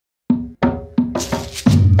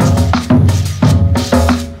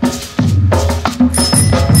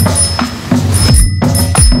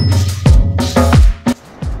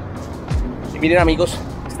Miren amigos,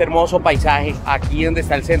 este hermoso paisaje, aquí donde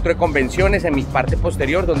está el centro de convenciones, en mi parte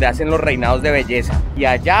posterior donde hacen los reinados de belleza, y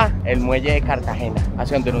allá el muelle de Cartagena,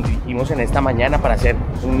 hacia donde nos dirigimos en esta mañana para hacer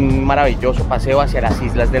un maravilloso paseo hacia las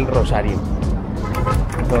islas del Rosario.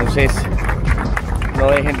 Entonces no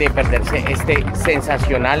dejen de perderse este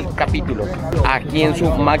sensacional capítulo aquí en su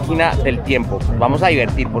máquina del tiempo. Vamos a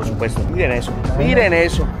divertir, por supuesto. Miren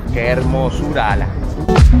eso, qué hermosura, ala.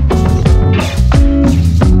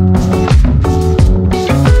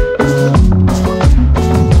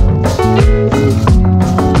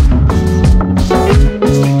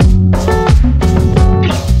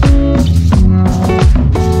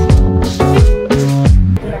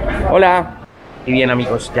 Hola. Y bien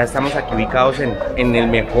amigos, ya estamos aquí ubicados en el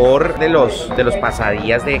mejor de los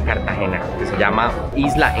pasadías de Cartagena, que se llama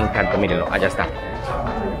Isla Encanto. Mírenlo, allá está.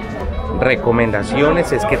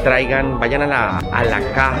 Recomendaciones es que vayan a la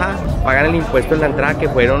caja, pagan el impuesto en la entrada, que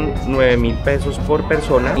fueron 9.000 pesos por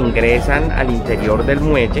persona, ingresan al interior del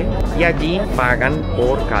muelle y allí pagan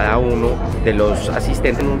por cada uno de los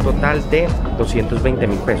asistentes un total de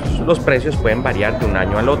 220.000 pesos. Los precios pueden variar de un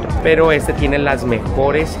año al otro, pero este tiene las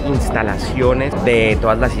mejores instalaciones de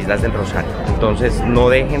todas las islas del Rosario. Entonces no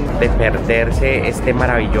dejen de perderse este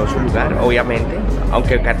maravilloso lugar, obviamente.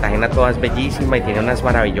 Aunque Cartagena toda es bellísima y tiene unas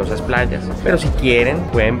maravillosas playas, pero si quieren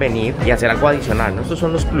pueden venir y hacer algo adicional, ¿no? Estos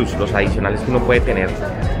son los plus, los adicionales que uno puede tener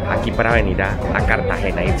aquí para venir a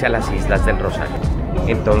Cartagena, irse a las islas del Rosario.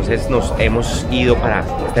 Entonces nos hemos ido para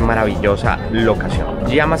esta maravillosa locación.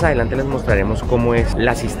 Ya más adelante les mostraremos cómo es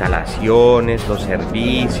las instalaciones, los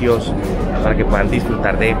servicios, para que puedan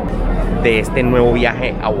disfrutar de este nuevo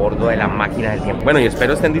viaje a bordo de la máquina del tiempo. Bueno, y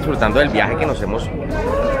espero estén disfrutando del viaje que nos hemos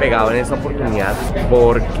pegado en esta oportunidad,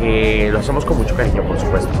 porque lo hacemos con mucho cariño, por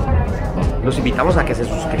supuesto. Los invitamos a que se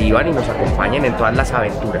suscriban y nos acompañen en todas las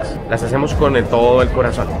aventuras. Las hacemos con todo el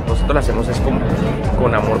corazón. Nosotros las hacemos es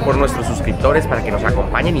con amor por nuestros suscriptores, para que nos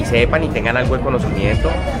acompañen y sepan y tengan algo de conocimiento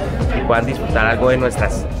y puedan disfrutar algo de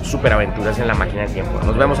nuestras superaventuras en la máquina del tiempo.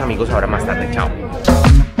 Nos vemos amigos ahora más tarde. Chao.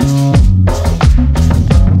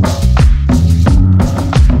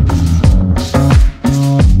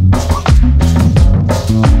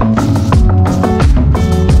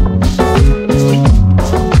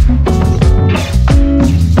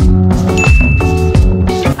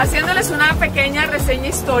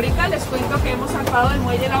 Histórica, les cuento que hemos sacado del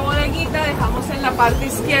muelle La Bodeguita, dejamos en la parte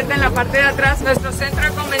izquierda, en la parte de atrás, nuestro centro de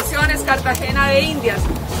convenciones Cartagena de Indias.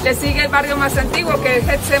 Le sigue el barrio más antiguo, que es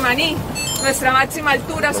Getsemaní. Nuestra máxima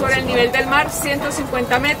altura sobre el nivel del mar,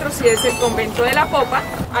 150 metros, y es el convento de la Popa.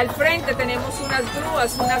 Al frente tenemos unas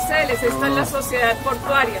grúas, unas celes, esta es la sociedad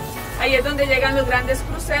portuaria. Ahí es donde llegan los grandes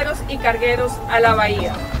cruceros y cargueros a la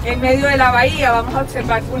bahía. En medio de la bahía vamos a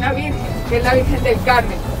observar una virgen, que es la Virgen del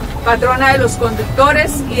Carmen, patrona de los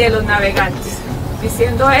conductores y de los navegantes.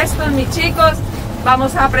 Diciendo esto, mis chicos,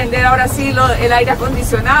 vamos a aprender ahora sí el aire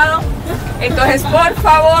acondicionado. Entonces, por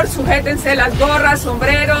favor, sujétense las gorras,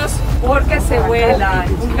 sombreros, porque se vuelan.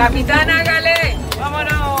 Capitán, hágale.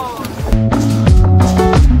 ¡Vámonos!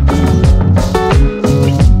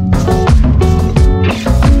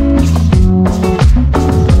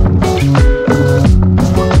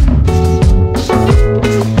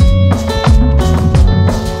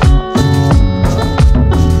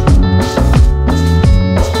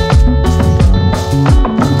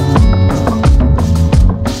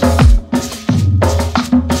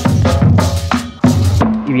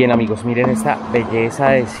 Bien amigos, miren esta belleza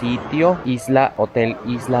de sitio, Hotel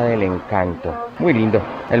Isla del Encanto. Muy lindo.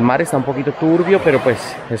 El mar está un poquito turbio, pero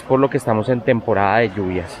pues es por lo que estamos en temporada de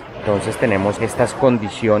lluvias. Entonces tenemos estas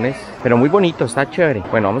condiciones, pero muy bonito, está chévere.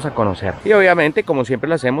 Bueno, vamos a conocer. Y obviamente, como siempre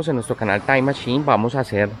lo hacemos en nuestro canal Time Machine, vamos a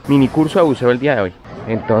hacer mini curso de buceo el día de hoy.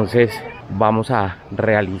 Entonces vamos a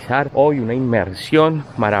realizar hoy una inmersión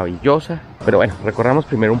maravillosa. Pero bueno, recorramos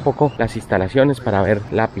primero un poco las instalaciones para ver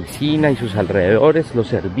la piscina y sus alrededores, los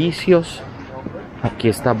servicios. Aquí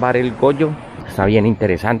está Bar El Goyo, está bien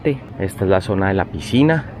interesante. Esta es la zona de la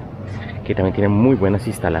piscina, que también tiene muy buenas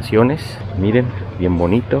instalaciones. Miren, bien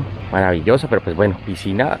bonito, maravillosa, pero pues bueno,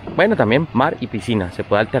 piscina, bueno, también mar y piscina, se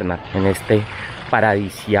puede alternar en este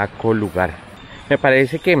paradisíaco lugar. Me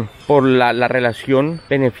parece que por la relación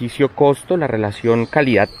beneficio-costo, la relación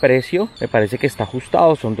calidad-precio, me parece que está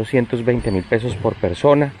ajustado. Son 220.000 pesos por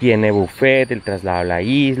persona. Tiene buffet, el traslado a la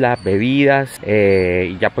isla, bebidas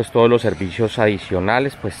y ya pues todos los servicios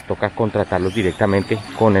adicionales pues toca contratarlos directamente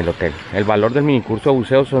con el hotel. El valor del minicurso de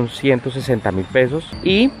buceo son 160.000 pesos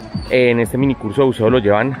y en este minicurso de buceo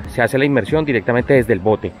se hace la inmersión directamente desde el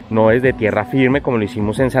bote, no desde tierra firme como lo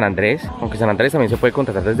hicimos en San Andrés, aunque San Andrés también se puede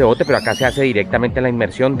contratar desde bote, pero acá se hace directamente la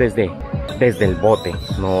inmersión desde desde el bote,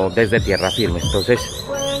 no desde tierra firme. Entonces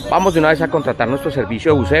vamos de una vez a contratar nuestro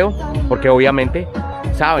servicio de buceo, porque obviamente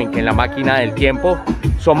saben que en la máquina del tiempo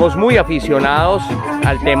somos muy aficionados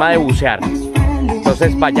al tema de bucear.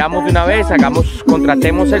 Entonces vayamos de una vez,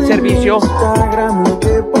 contratemos el servicio.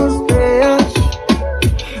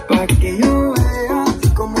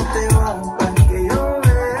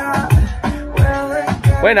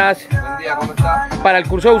 Buenas. Buen día, ¿cómo está? Para el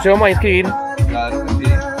curso de buceo me voy a inscribir. Claro que sí.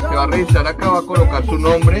 Se va a registrar acá, va a colocar su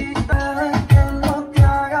nombre.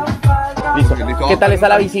 Listo. Listo. ¿Qué tal está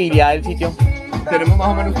la visibilidad del sitio? Tenemos más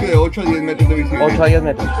o menos que de 8 a 10 metros de visibilidad. 8 a 10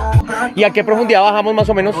 metros. ¿Y a qué profundidad bajamos más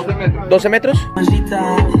o menos? 12 metros. 12 metros.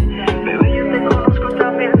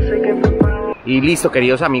 Y listo,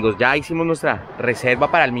 queridos amigos, ya hicimos nuestra reserva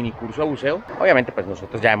para el mini curso de buceo. Obviamente pues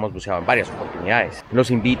nosotros ya hemos buceado en varias oportunidades.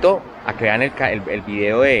 Los invito a que vean el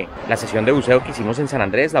video de la sesión de buceo que hicimos en San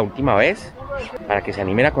Andrés la última vez, para que se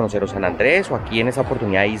animen a conocer San Andrés o aquí en esa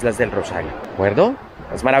oportunidad Islas del Rosario, ¿de acuerdo?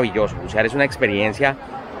 Es maravilloso, bucear es una experiencia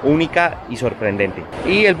única y sorprendente.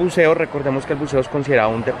 Y el buceo, recordemos que el buceo es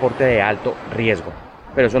considerado un deporte de alto riesgo,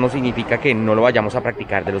 pero eso no significa que no lo vayamos a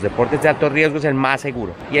practicar. De los deportes de alto riesgo es el más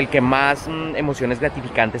seguro y el que más emociones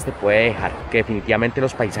gratificantes te puede dejar, que definitivamente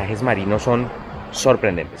los paisajes marinos son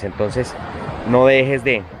sorprendentes. Entonces no dejes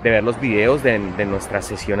de ver los videos de nuestras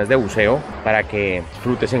sesiones de buceo para que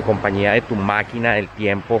disfrutes en compañía de tu máquina del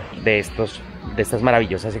tiempo de estas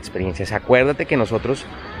maravillosas experiencias. Acuérdate que nosotros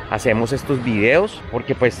hacemos estos videos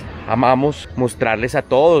porque pues amamos mostrarles a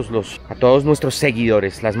todos nuestros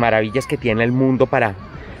seguidores las maravillas que tiene el mundo para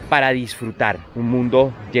disfrutar. Un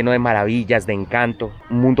mundo lleno de maravillas, de encanto,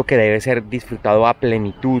 un mundo que debe ser disfrutado a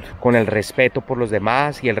plenitud, con el respeto por los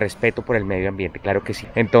demás y el respeto por el medio ambiente, claro que sí.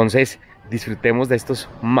 Entonces disfrutemos de estos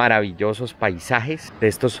maravillosos paisajes, de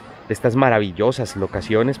estas maravillosas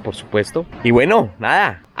locaciones, por supuesto. Y bueno,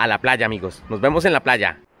 nada, a la playa, amigos. Nos vemos en la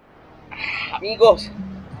playa. Amigos,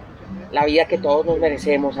 la vida que todos nos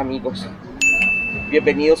merecemos, amigos.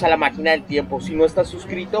 Bienvenidos a la máquina del tiempo. Si no estás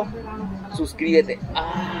suscrito, suscríbete.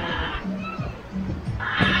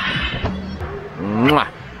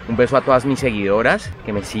 Un beso a todas mis seguidoras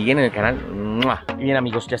que me siguen en el canal. Y bien,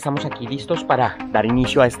 amigos, ya estamos aquí listos para dar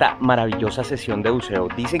inicio a esta maravillosa sesión de buceo.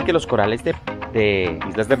 Dicen que los corales de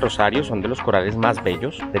Islas del Rosario son de los corales más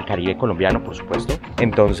bellos del Caribe colombiano, por supuesto.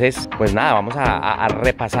 Entonces, pues nada, vamos a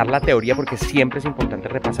repasar la teoría, porque siempre es importante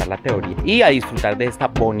repasar la teoría y a disfrutar de esta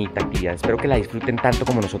bonita actividad. Espero que la disfruten tanto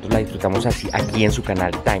como nosotros la disfrutamos así aquí en su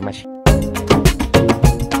canal Time Machine.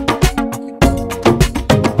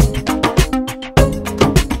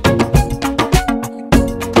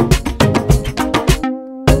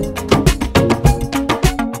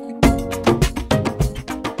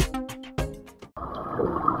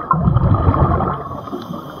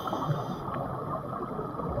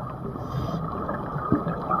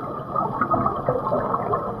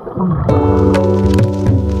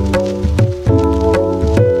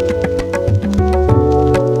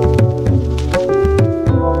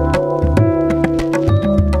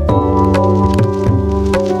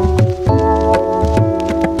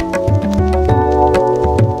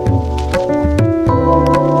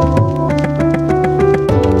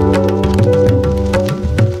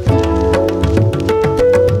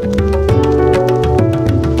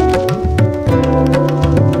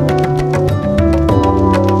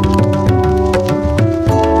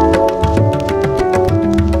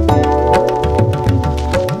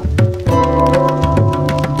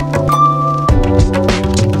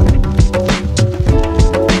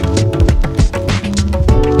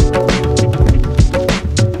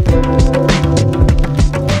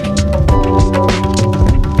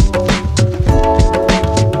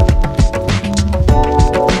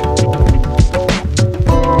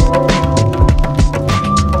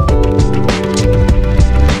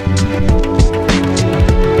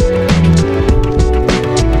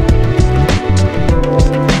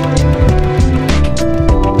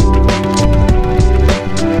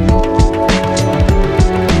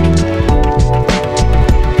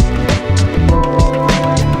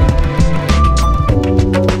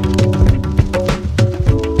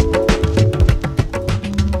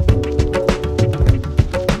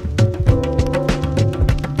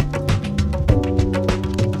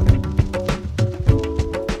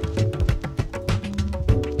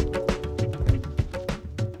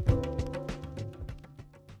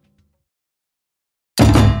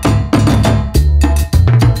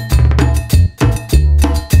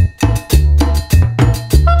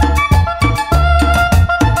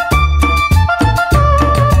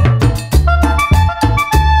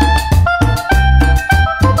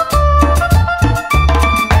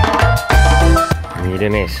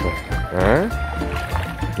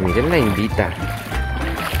 Indita.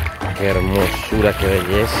 Qué hermosura, qué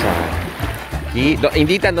belleza. Y,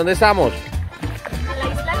 Indita, ¿en dónde estamos? A la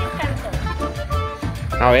isla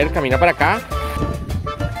Encanto. A ver, camina para acá.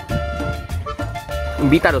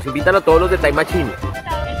 Invítalos a todos los de Time Machine.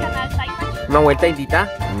 El canal Time Machine. Una vuelta, Indita.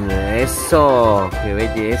 Eso, qué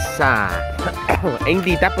belleza.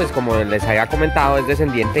 Indita, pues como les había comentado, es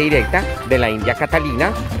descendiente directa de la India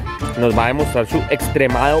Catalina. Nos va a demostrar su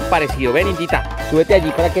extremado parecido. Ven, Indita, súbete allí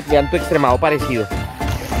para que vean tu extremado parecido.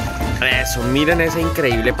 Eso, miren ese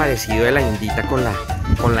increíble parecido de la Indita con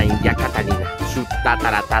la India Catalina. Su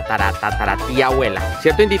tatara tía abuela.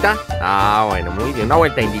 ¿Cierto, Indita? Ah, bueno, muy bien. Una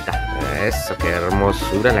vuelta, Indita. Eso, qué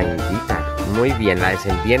hermosura la Indita. Muy bien, la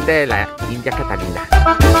descendiente de la India Catalina.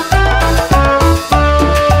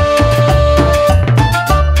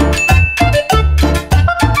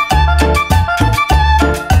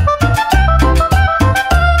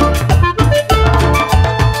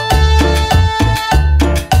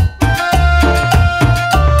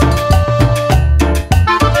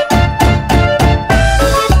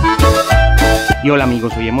 Y hola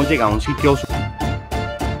amigos, hoy hemos llegado a un sitio...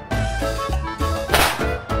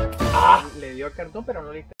 Le dio el cartón, pero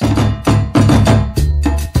no le...